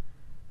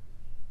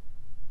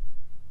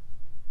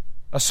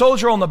 A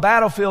soldier on the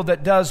battlefield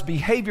that does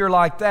behavior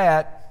like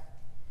that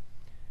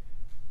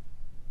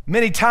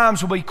many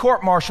times will be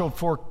court-martialed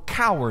for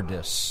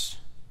cowardice.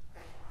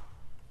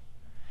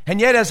 And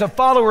yet, as a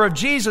follower of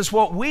Jesus,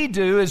 what we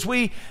do is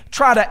we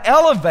try to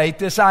elevate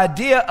this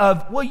idea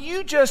of, well,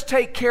 you just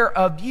take care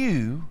of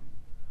you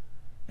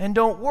and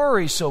don't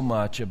worry so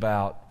much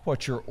about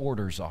what your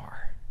orders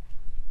are.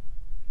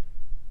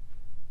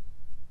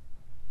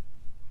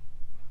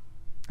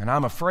 And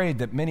I'm afraid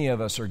that many of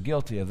us are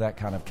guilty of that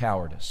kind of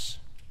cowardice.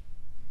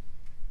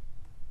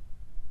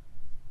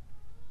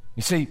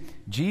 You see,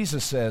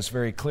 Jesus says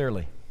very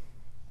clearly,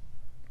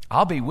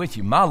 I'll be with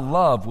you. My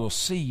love will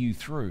see you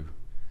through.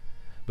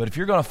 But if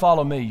you're going to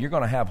follow me, you're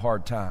going to have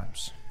hard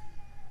times.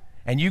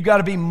 And we've got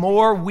to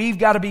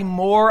be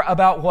more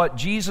about what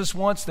Jesus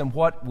wants than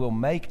what will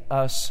make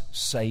us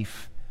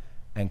safe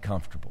and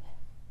comfortable.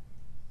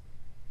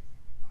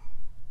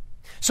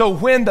 So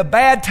when the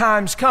bad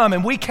times come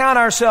and we count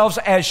ourselves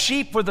as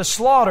sheep for the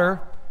slaughter,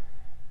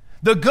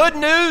 the good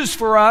news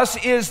for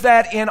us is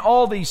that in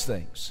all these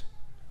things,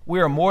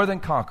 we are more than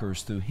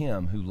conquerors through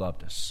Him who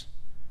loved us.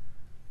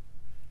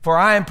 For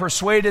I am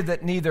persuaded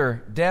that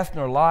neither death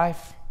nor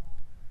life,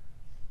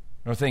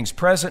 nor things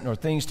present nor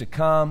things to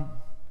come,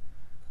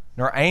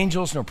 nor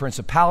angels, nor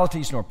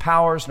principalities, nor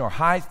powers, nor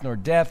height, nor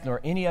depth, nor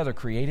any other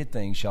created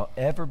thing shall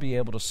ever be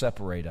able to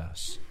separate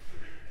us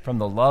from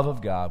the love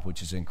of God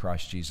which is in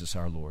Christ Jesus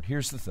our Lord.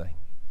 Here's the thing.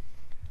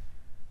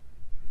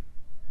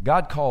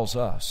 God calls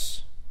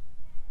us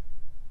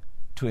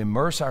to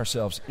immerse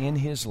ourselves in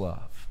His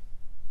love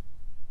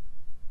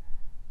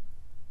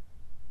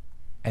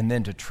and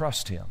then to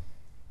trust Him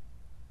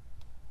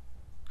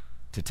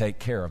to take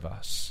care of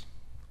us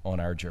on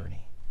our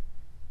journey.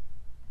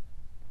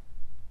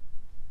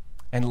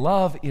 And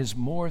love is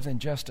more than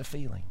just a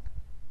feeling.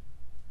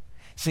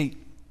 See,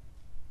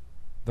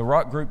 the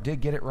rock group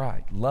did get it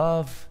right.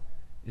 Love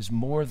is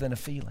more than a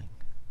feeling.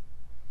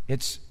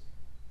 It's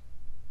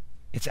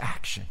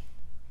action.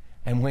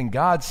 And when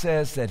God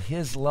says that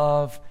His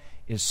love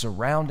is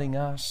surrounding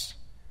us,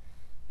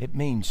 it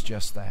means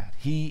just that.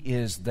 He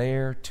is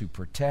there to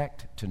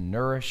protect, to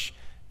nourish,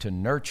 to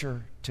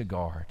nurture, to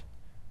guard,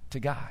 to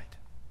guide.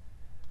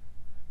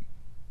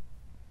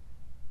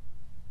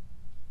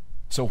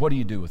 So what do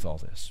you do with all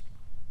this?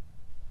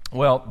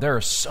 Well, there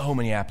are so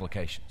many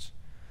applications.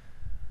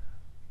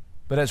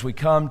 But as we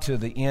come to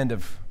the end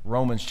of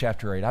Romans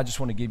chapter 8, I just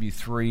want to give you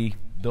three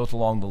built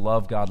along the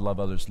love God, love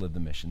others, live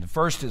the mission. The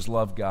first is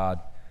love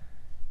God,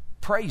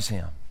 praise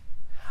Him.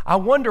 I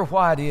wonder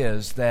why it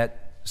is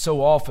that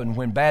so often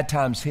when bad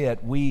times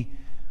hit, we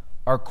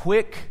are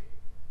quick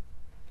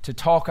to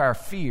talk our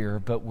fear,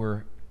 but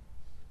we're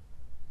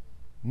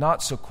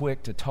not so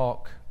quick to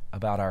talk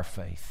about our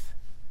faith.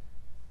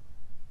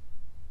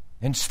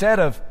 Instead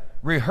of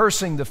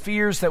rehearsing the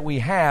fears that we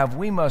have,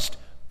 we must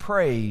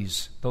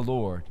praise the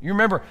Lord. You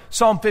remember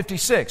Psalm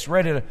 56,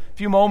 read it a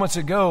few moments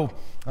ago.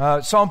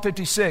 Psalm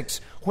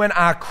 56, when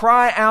I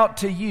cry out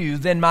to you,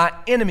 then my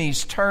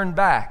enemies turn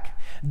back.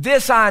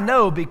 This I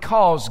know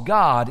because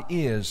God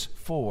is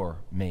for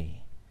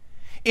me.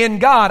 In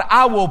God,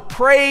 I will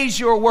praise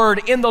your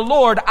word. In the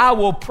Lord, I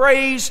will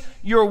praise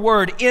your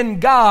word. In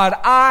God,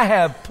 I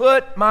have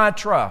put my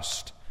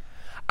trust.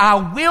 I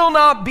will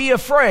not be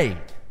afraid.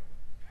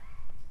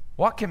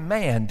 What can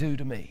man do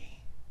to me?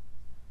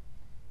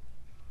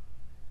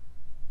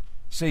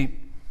 See,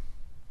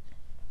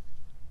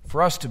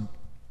 for us to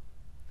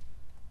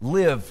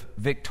live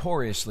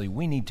victoriously,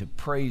 we need to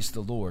praise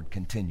the Lord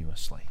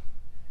continuously.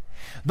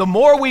 The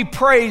more we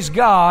praise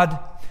God,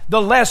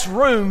 the less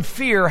room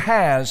fear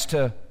has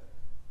to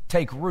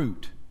take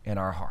root in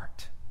our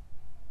heart.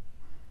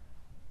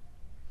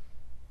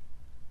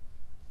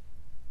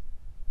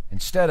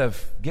 Instead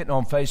of getting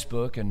on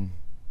Facebook and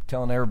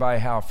telling everybody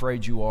how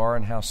afraid you are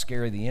and how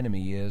scary the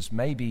enemy is,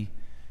 maybe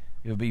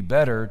it would be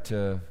better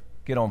to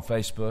get on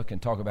Facebook and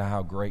talk about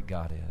how great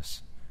God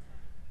is,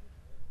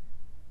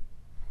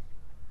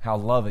 how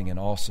loving and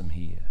awesome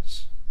He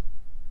is.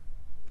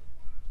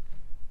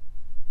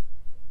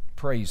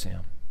 Praise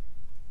Him.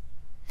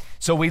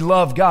 So we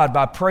love God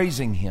by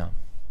praising Him.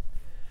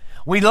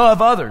 We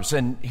love others,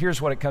 and here's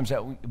what it comes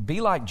out.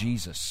 Be like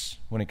Jesus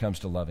when it comes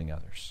to loving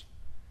others.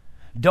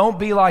 Don't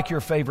be like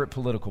your favorite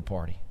political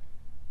party.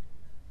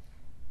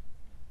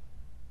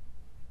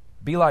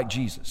 Be like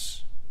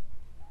Jesus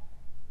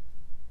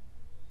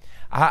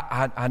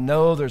I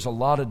know there's a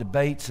lot of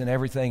debates and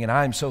everything, and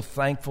I am so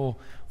thankful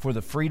for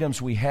the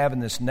freedoms we have in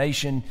this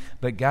nation.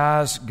 But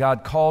guys,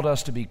 God called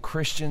us to be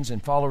Christians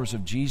and followers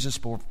of Jesus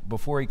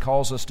before He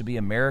calls us to be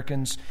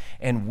Americans,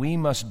 and we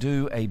must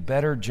do a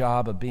better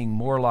job of being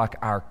more like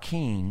our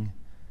King.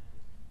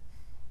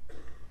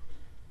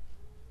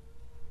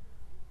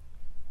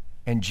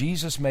 And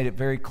Jesus made it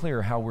very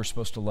clear how we're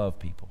supposed to love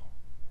people.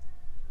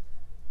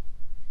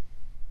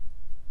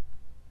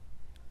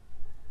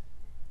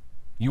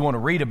 You want to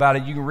read about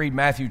it, you can read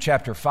Matthew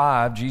chapter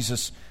 5.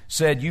 Jesus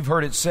said, "You've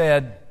heard it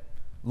said,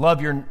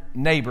 love your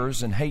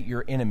neighbors and hate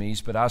your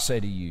enemies, but I say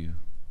to you,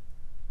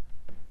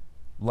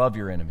 love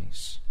your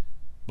enemies.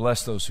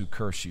 Bless those who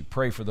curse you.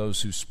 Pray for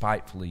those who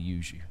spitefully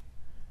use you."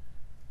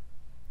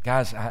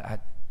 Guys, I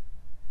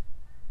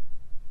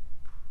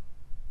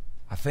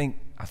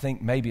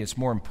think maybe it's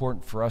more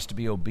important for us to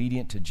be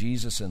obedient to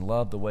Jesus and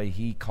love the way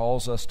He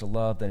calls us to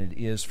love than it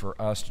is for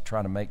us to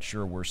try to make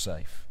sure we're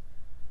safe.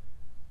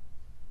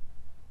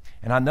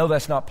 And I know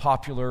that's not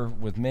popular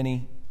with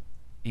many,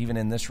 even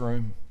in this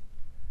room.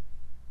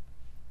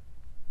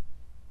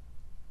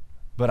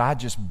 But I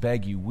just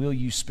beg you, will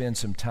you spend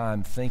some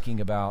time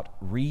thinking about,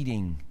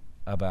 reading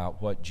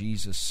about what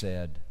Jesus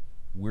said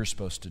we're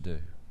supposed to do?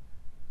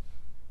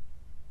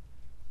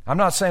 I'm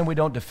not saying we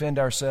don't defend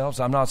ourselves.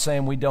 I'm not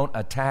saying we don't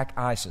attack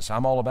ISIS.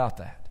 I'm all about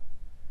that.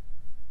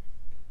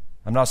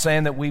 I'm not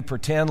saying that we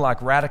pretend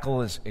like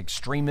radical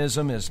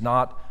extremism is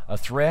not a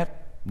threat.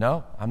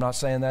 No, I'm not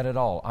saying that at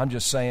all. I'm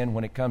just saying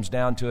when it comes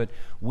down to it,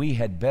 we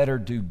had better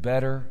do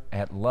better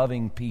at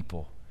loving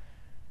people.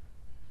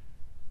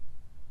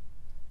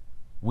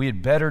 We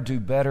had better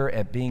do better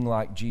at being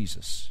like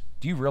Jesus.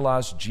 Do you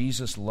realize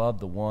Jesus loved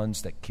the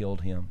ones that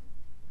killed Him?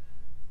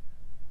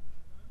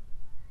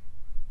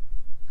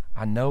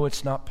 I know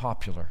it's not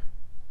popular.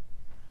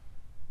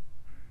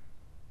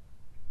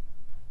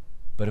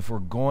 But if we're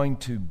going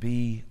to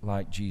be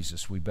like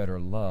Jesus, we better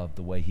love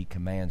the way He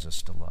commands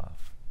us to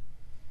love.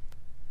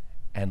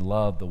 And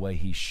love the way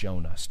He's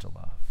shown us to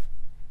love.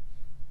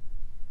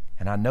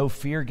 And I know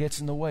fear gets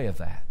in the way of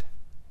that.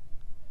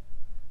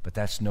 But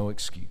that's no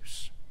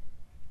excuse.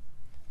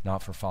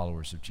 Not for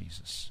followers of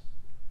Jesus.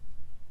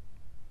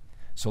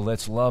 So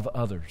let's love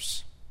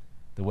others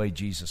the way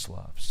Jesus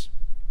loves.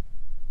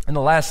 And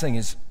the last thing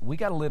is, we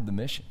got to live the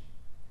mission.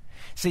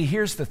 See,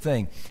 here's the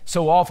thing.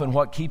 So often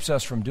what keeps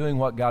us from doing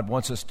what God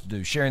wants us to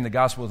do, sharing the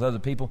gospel with other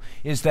people,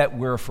 is that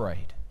we're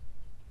afraid.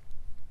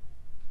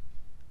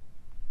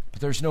 But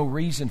there's no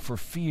reason for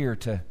fear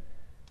to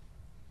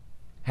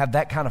have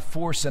that kind of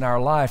force in our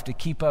life to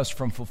keep us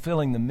from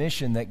fulfilling the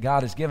mission that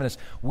God has given us.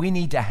 We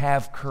need to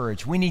have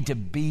courage. We need to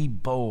be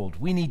bold.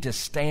 We need to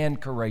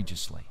stand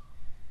courageously.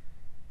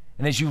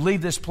 And as you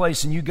leave this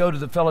place and you go to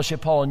the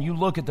fellowship hall and you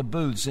look at the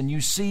booths and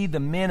you see the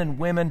men and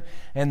women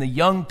and the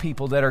young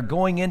people that are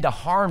going into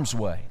harm's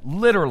way,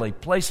 literally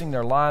placing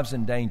their lives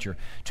in danger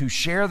to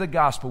share the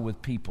gospel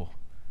with people,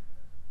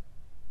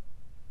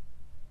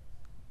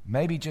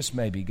 maybe, just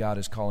maybe, God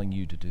is calling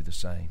you to do the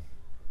same.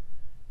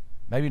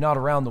 Maybe not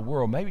around the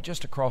world, maybe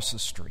just across the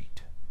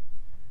street.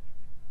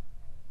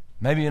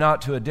 Maybe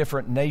not to a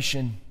different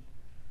nation,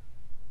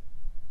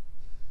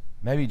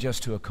 maybe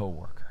just to a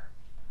coworker.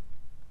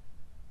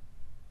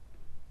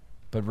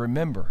 But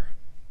remember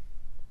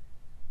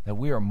that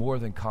we are more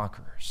than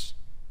conquerors.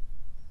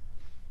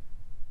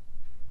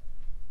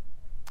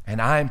 And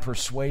I am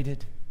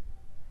persuaded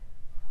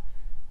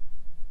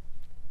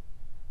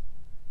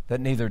that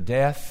neither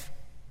death,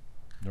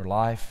 nor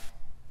life,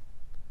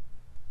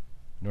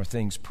 nor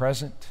things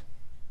present,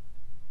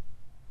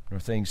 nor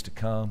things to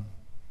come.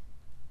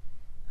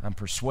 I'm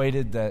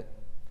persuaded that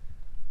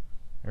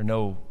there are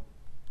no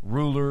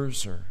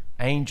rulers or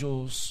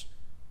angels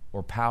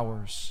or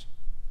powers.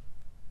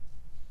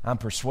 I'm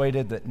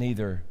persuaded that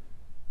neither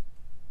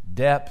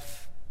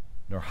depth,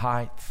 nor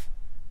height,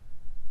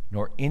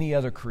 nor any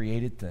other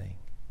created thing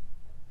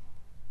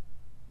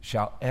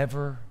shall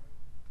ever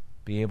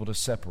be able to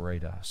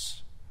separate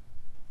us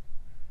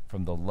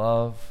from the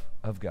love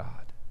of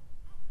God,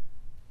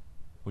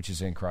 which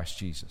is in Christ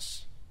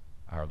Jesus,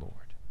 our Lord.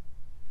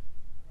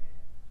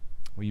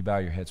 Will you bow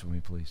your heads with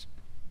me, please?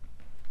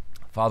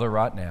 Father,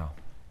 right now,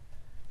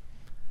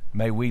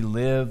 may we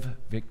live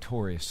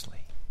victoriously,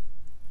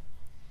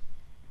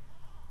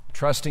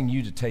 trusting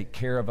you to take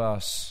care of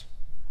us,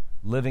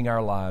 living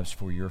our lives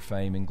for your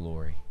fame and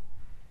glory.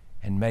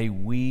 And may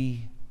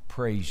we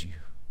praise you.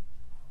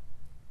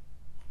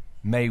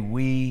 May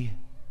we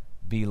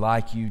be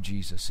like you,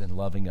 Jesus, in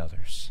loving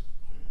others.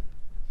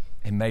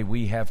 And may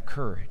we have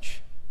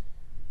courage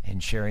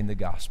in sharing the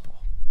gospel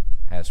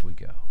as we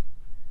go.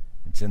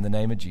 It's in the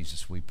name of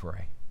Jesus we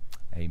pray.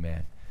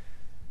 Amen.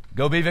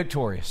 Go be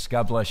victorious.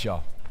 God bless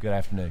y'all. Good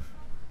afternoon.